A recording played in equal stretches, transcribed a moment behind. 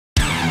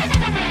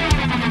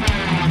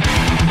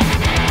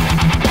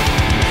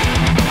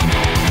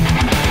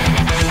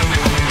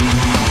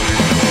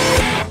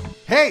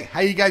Hey,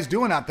 how you guys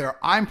doing out there?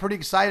 I'm pretty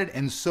excited,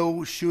 and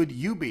so should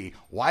you be.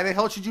 Why the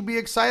hell should you be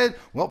excited?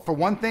 Well, for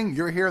one thing,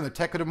 you're here on the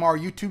Tech of Tomorrow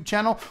YouTube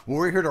channel, where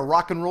we're here to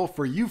rock and roll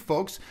for you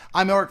folks.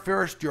 I'm Eric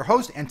Ferris, your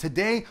host, and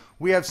today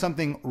we have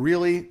something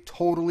really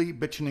totally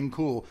bitchin' and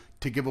cool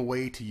to give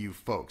away to you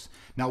folks.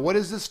 Now, what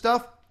is this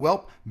stuff?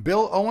 Well,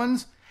 Bill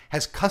Owens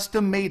has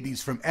custom made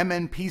these from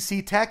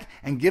MNPC Tech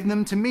and given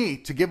them to me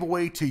to give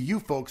away to you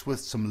folks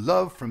with some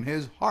love from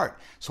his heart.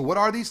 So what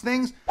are these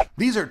things?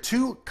 These are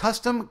two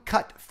custom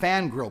cut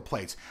fan grill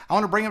plates. I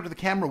want to bring them to the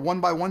camera one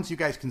by one so you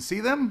guys can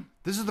see them.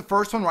 This is the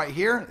first one right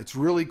here. It's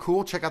really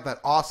cool. Check out that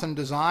awesome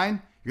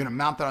design. You're going to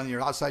mount that on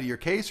your outside of your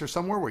case or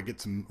somewhere where you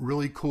get some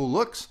really cool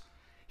looks.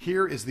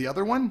 Here is the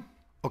other one.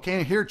 Okay,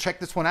 and here, check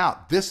this one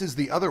out. This is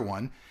the other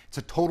one. It's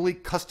a totally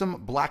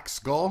custom black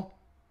skull.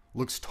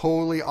 Looks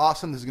totally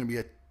awesome. This is going to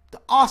be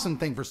the awesome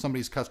thing for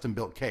somebody's custom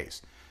built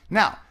case.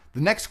 Now,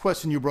 the next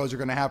question you bros are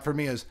going to have for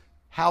me is,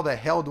 how the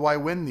hell do I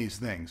win these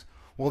things?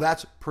 Well,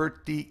 that's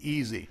pretty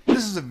easy.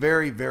 This is a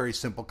very, very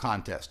simple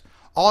contest.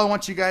 All I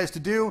want you guys to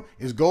do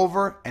is go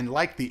over and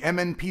like the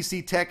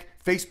MNPC Tech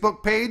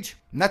Facebook page,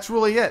 and that's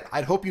really it.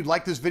 I'd hope you'd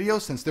like this video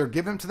since they're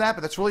giving to that,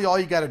 but that's really all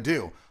you got to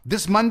do.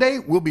 This Monday,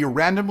 we'll be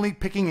randomly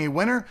picking a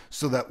winner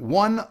so that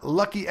one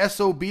lucky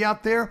SOB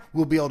out there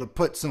will be able to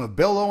put some of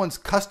Bill Owens'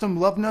 custom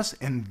loveness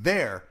in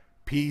their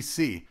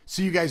PC.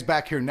 See you guys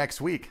back here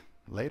next week.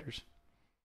 Laters.